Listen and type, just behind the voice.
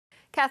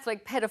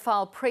Catholic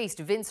paedophile priest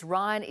Vince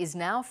Ryan is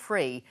now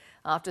free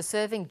after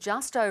serving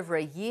just over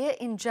a year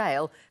in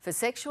jail for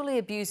sexually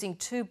abusing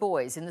two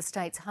boys in the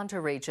state's Hunter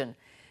region.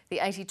 The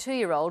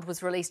 82-year-old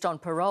was released on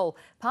parole,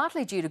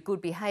 partly due to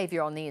good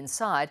behaviour on the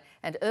inside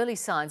and early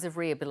signs of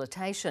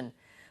rehabilitation.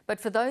 But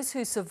for those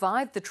who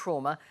survived the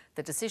trauma,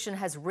 the decision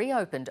has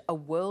reopened a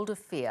world of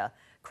fear.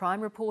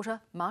 Crime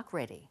reporter Mark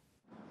Reddie.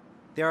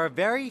 There are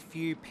very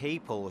few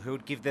people who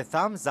would give the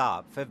thumbs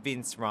up for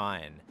Vince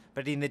Ryan,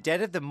 but in the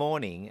dead of the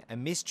morning, a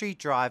mystery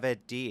driver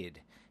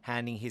did,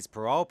 handing his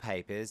parole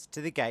papers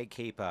to the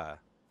gatekeeper.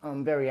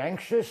 I'm very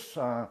anxious.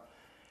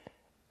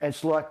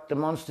 It's like the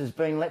monster's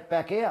been let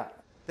back out.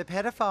 The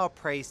paedophile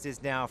priest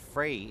is now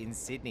free in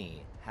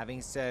Sydney,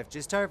 having served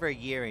just over a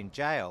year in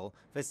jail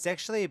for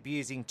sexually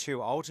abusing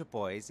two altar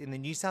boys in the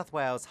New South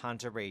Wales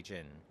Hunter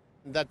region.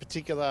 That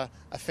particular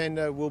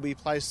offender will be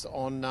placed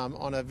on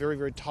a very,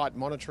 very tight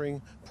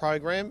monitoring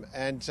program,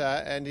 and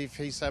if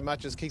he so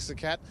much as kicks the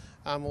cat,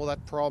 well,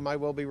 that parole may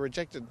well be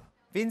rejected.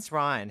 Vince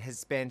Ryan has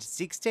spent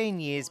 16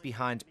 years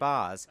behind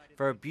bars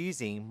for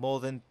abusing more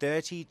than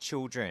 30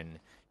 children.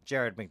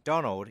 Jared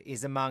McDonald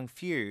is among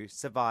few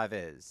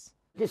survivors.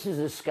 This is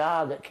a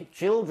scar that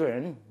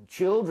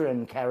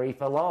children carry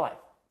for life.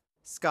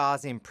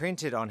 Scars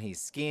imprinted on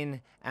his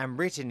skin and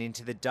written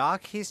into the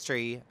dark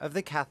history of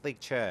the Catholic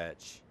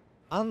Church.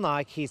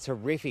 Unlike his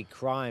horrific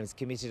crimes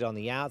committed on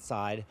the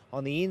outside,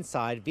 on the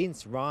inside,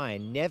 Vince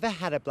Ryan never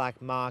had a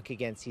black mark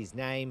against his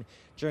name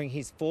during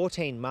his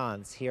 14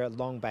 months here at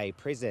Long Bay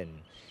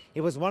Prison. It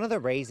was one of the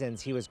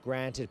reasons he was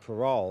granted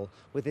parole,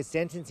 with the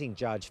sentencing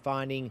judge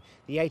finding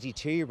the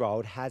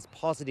 82-year-old has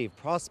positive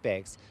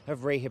prospects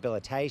of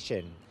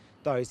rehabilitation.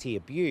 Those he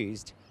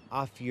abused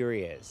are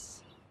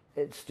furious.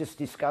 It's just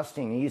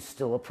disgusting. He is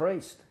still a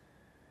priest,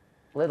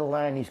 let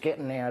alone he's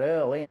getting out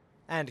early.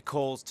 And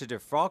calls to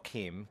defrock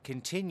him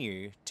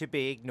continue to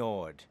be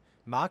ignored.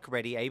 Mark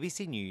Reddie,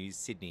 ABC News,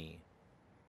 Sydney.